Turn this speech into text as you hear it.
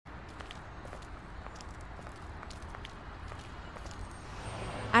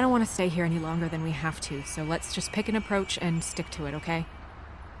I don't want to stay here any longer than we have to, so let's just pick an approach and stick to it, okay?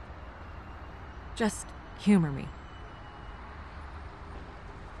 Just humor me.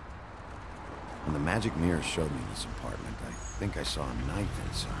 When the magic mirror showed me this apartment, I think I saw a knife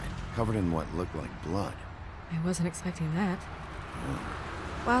inside, covered in what looked like blood. I wasn't expecting that. Oh.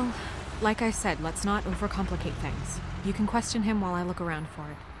 Well, like I said, let's not overcomplicate things. You can question him while I look around for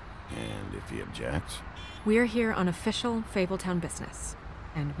it. And if he objects? We're here on official Fabletown business,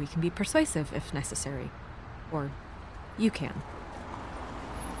 and we can be persuasive if necessary. Or you can.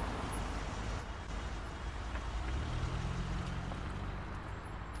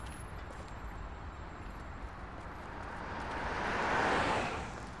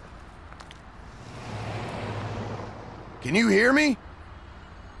 Can you hear me?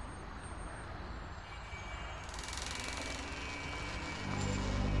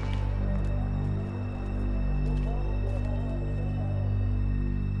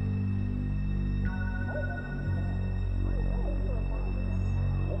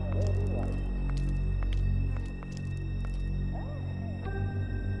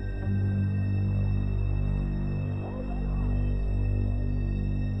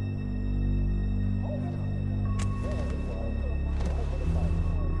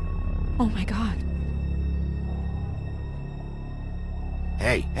 Oh my god.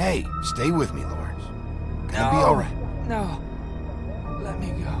 Hey, stay with me, Lawrence. Gonna be all right. No. Let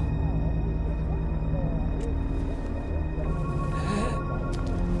me go.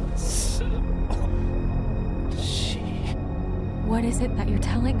 What is it that you're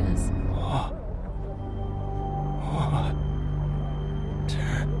telling us?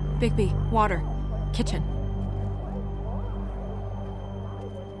 Bigby, water. Kitchen.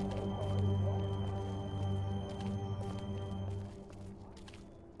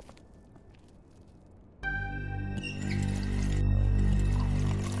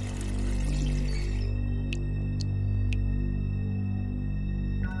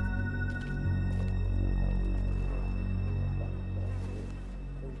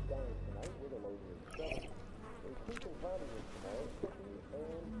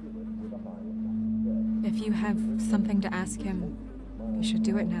 If you have something to ask him, you should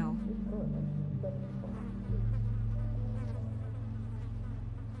do it now.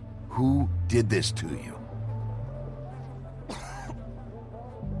 Who did this to you?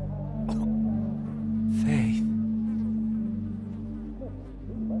 Faith.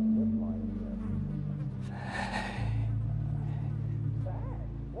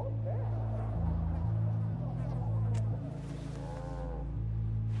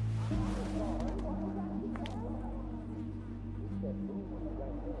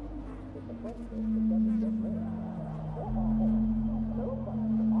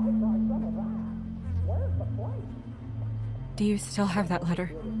 Do you still have that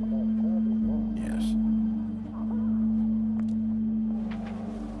letter? Yes.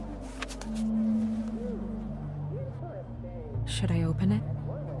 Should I open it?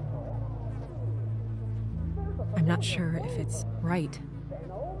 I'm not sure if it's right.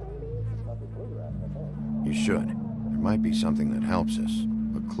 You should. There might be something that helps us.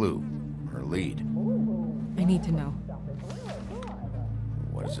 A clue. Or a lead. I need to know.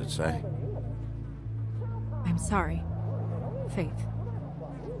 What does it say? I'm sorry. Faith.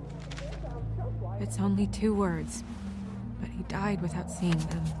 It's only 2 words, but he died without seeing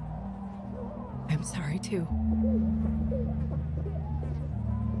them. I'm sorry too.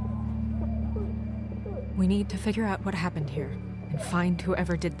 We need to figure out what happened here and find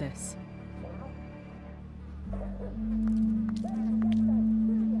whoever did this.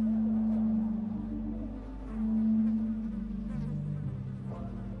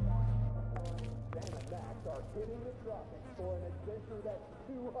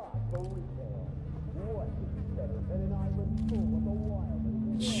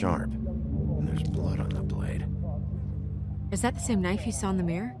 It's sharp. And there's blood on the blade. Is that the same knife you saw in the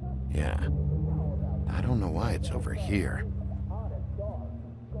mirror? Yeah. I don't know why it's over here.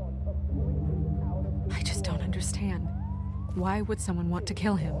 I just don't understand. Why would someone want to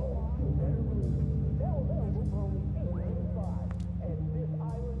kill him?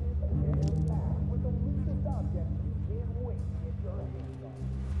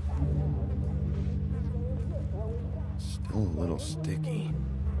 Still a little sticky.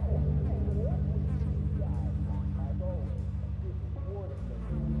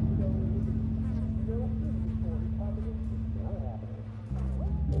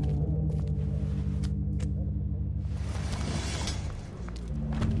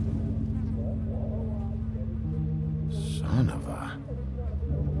 Son of a...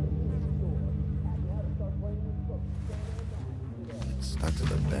 It's stuck to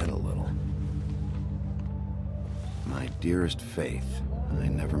the bed a little. My dearest Faith, I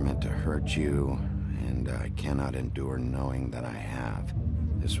never meant to hurt you, and I cannot endure knowing that I have.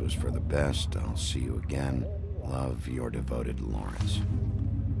 This was for the best. I'll see you again. Love, your devoted Lawrence.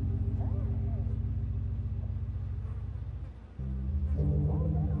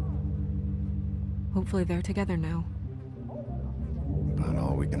 Hopefully they're together now. About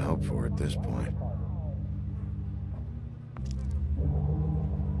all we can hope for at this point.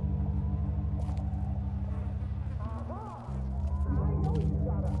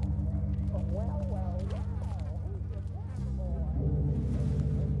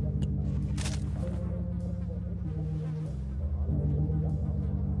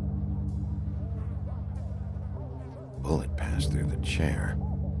 Bullet passed through the chair.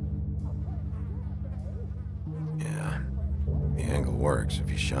 Yeah, the angle works if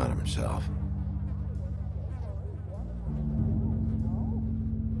he shot himself.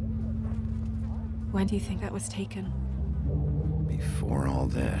 When do you think that was taken? Before all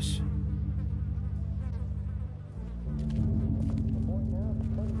this.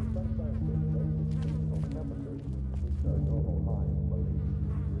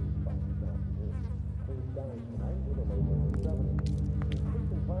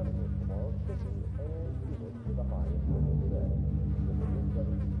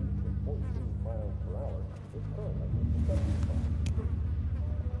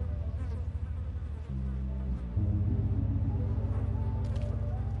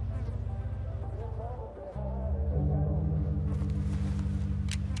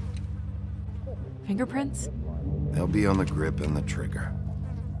 Fingerprints? They'll be on the grip and the trigger.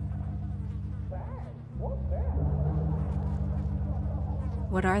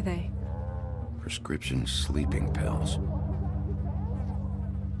 What are they? Prescription sleeping pills.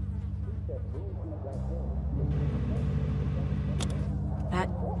 That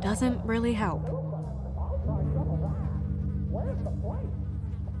doesn't really help.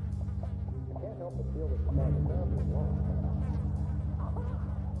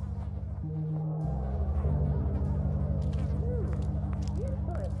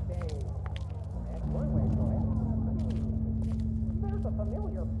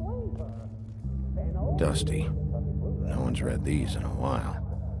 Dusty. No one's read these in a while.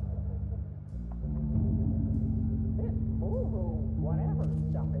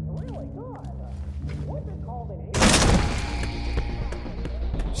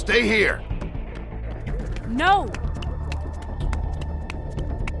 Stay here! No!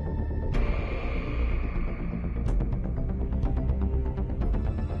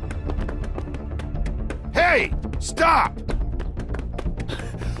 Hey! Stop!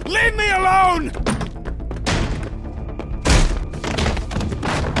 Leave me alone!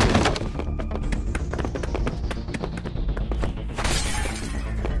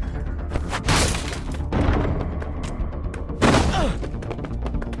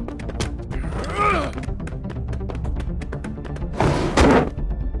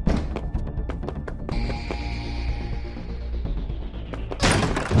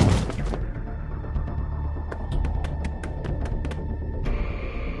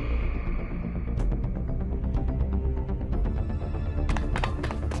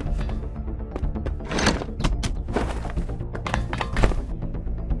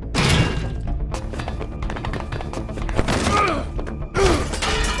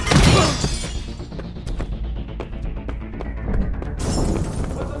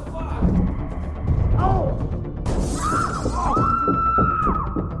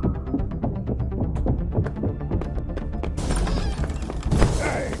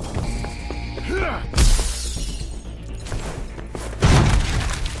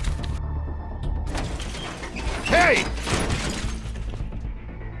 Hey!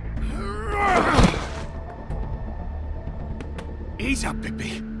 Ease up,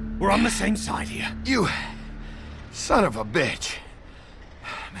 Bigby. We're on the same side here. You son of a bitch.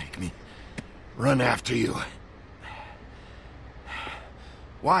 Make me run after you.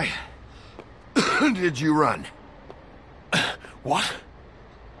 Why did you run? What?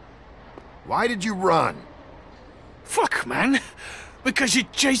 Why did you run? Fuck, man. Because you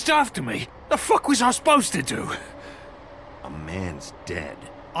chased after me. The fuck was I supposed to do? A man's dead.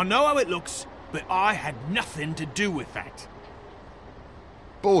 I know how it looks, but I had nothing to do with that.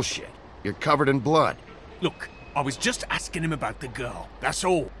 Bullshit. You're covered in blood. Look, I was just asking him about the girl, that's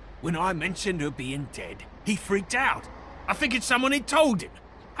all. When I mentioned her being dead, he freaked out. I figured someone had told him.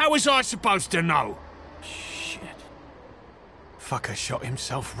 How was I supposed to know? Shit. Fucker shot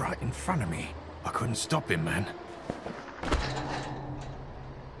himself right in front of me. I couldn't stop him, man.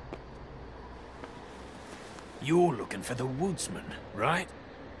 You're looking for the woodsman, right?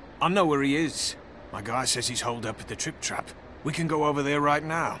 I know where he is. My guy says he's holed up at the Trip Trap. We can go over there right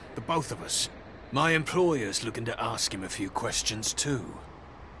now, the both of us. My employer's looking to ask him a few questions too.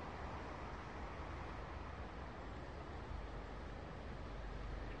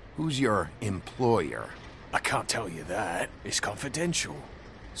 Who's your employer? I can't tell you that. It's confidential.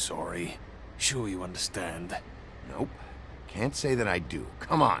 Sorry. Sure you understand. Nope. Can't say that I do.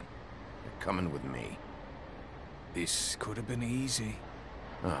 Come on. You're coming with me. This could have been easy.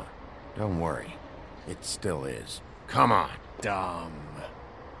 Huh. Don't worry. It still is. Come on. Dumb.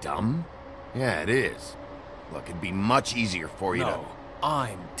 Dumb? Yeah, it is. Look, it'd be much easier for you No,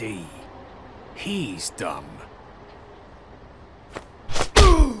 I'm D. He's dumb.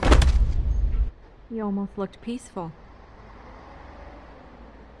 You almost looked peaceful.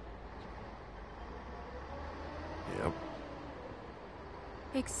 to... Yep.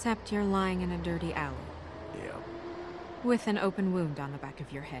 Except you're lying in a dirty alley. Yep. With an open wound on the back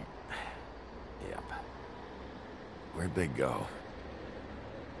of your head. Yep. Where'd they go?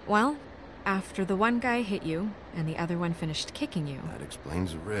 Well, after the one guy hit you, and the other one finished kicking you, That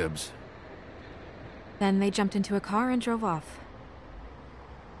explains the ribs. then they jumped into a car and drove off.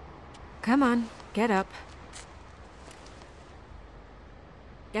 Come on, get up.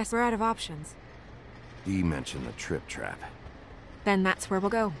 Guess we're out of options. Dee mentioned the Trip Trap. Then that's where we'll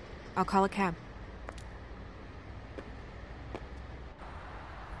go. I'll call a cab.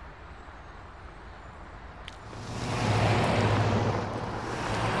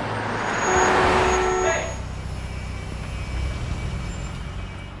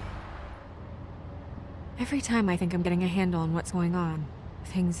 Every time I think I'm getting a handle on what's going on,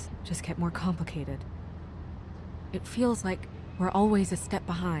 things just get more complicated. It feels like we're always a step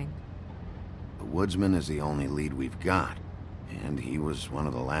behind. The woodsman is the only lead we've got, and he was one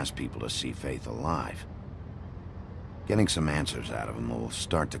of the last people to see Faith alive. Getting some answers out of him will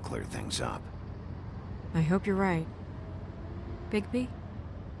start to clear things up. I hope you're right. Bigby?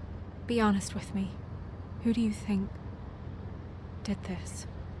 Be honest with me. Who do you think did this?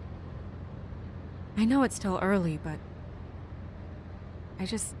 I know it's still early, but I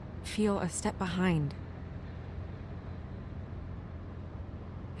just feel a step behind.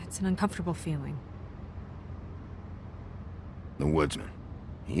 It's an uncomfortable feeling. The woodsman.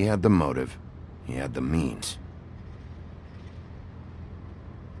 He had the motive. He had the means.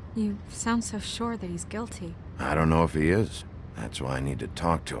 You sound so sure that he's guilty. I don't know if he is. That's why I need to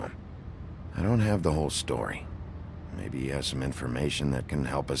talk to him. I don't have the whole story. Maybe he has some information that can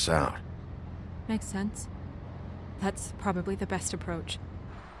help us out. Makes sense. That's probably the best approach.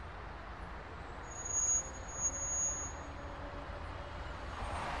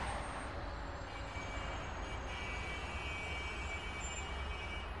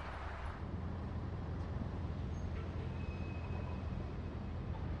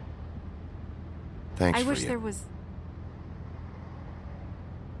 Thanks I for wish you. there was...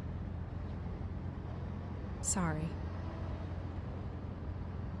 Sorry.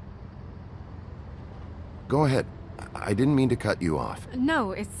 Go ahead. I didn't mean to cut you off.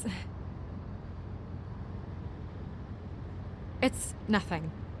 No, it's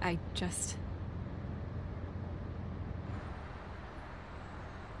nothing. I just...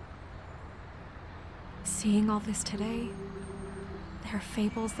 Seeing all this today, there are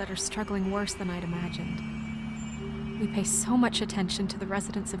fables that are struggling worse than I'd imagined. We pay so much attention to the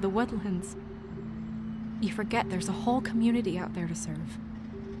residents of the woodlands. You forget there's a whole community out there to serve.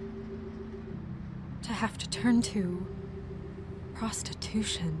 To have to turn to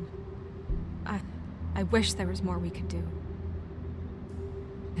prostitution. I wish there was more we could do.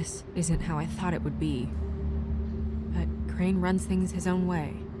 This isn't how I thought it would be. But Crane runs things his own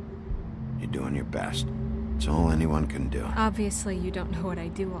way. You're doing your best. It's all anyone can do. Obviously, you don't know what I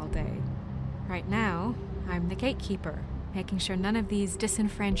do all day. Right now, I'm the gatekeeper, making sure none of these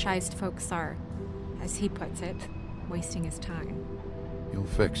disenfranchised folks are, as he puts it, wasting his time. You'll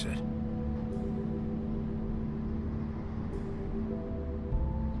fix it.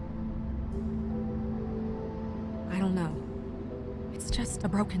 I don't know. It's just a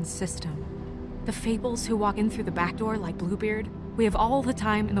broken system. The fables who walk in through the back door like Bluebeard, we have all the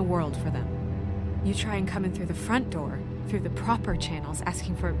time in the world for them. You try and come in through the front door, through the proper channels,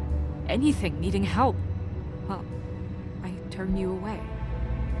 asking for anything, needing help. Well, I turn you away.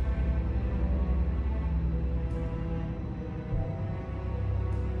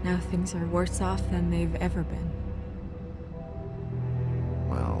 Now things are worse off than they've ever been.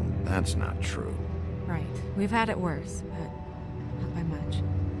 Well, that's not true. Right. We've had it worse, but not by much.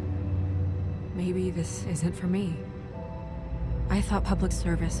 Maybe this isn't for me. I thought public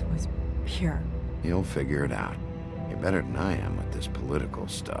service was pure, He'll figure it out. You're better than I am with this political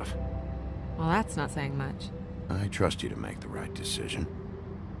stuff. Well, that's not saying much. I trust you to make the right decision.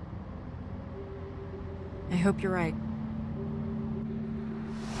 I hope you're right.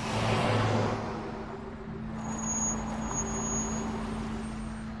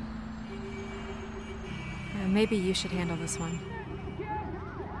 Maybe you should handle this one.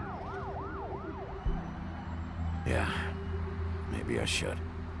 Yeah, maybe I should.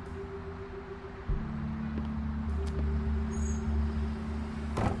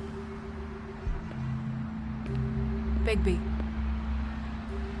 Bigby.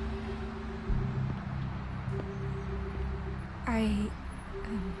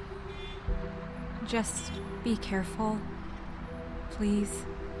 Just be careful, please.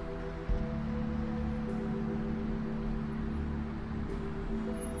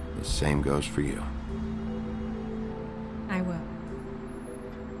 The same goes for you.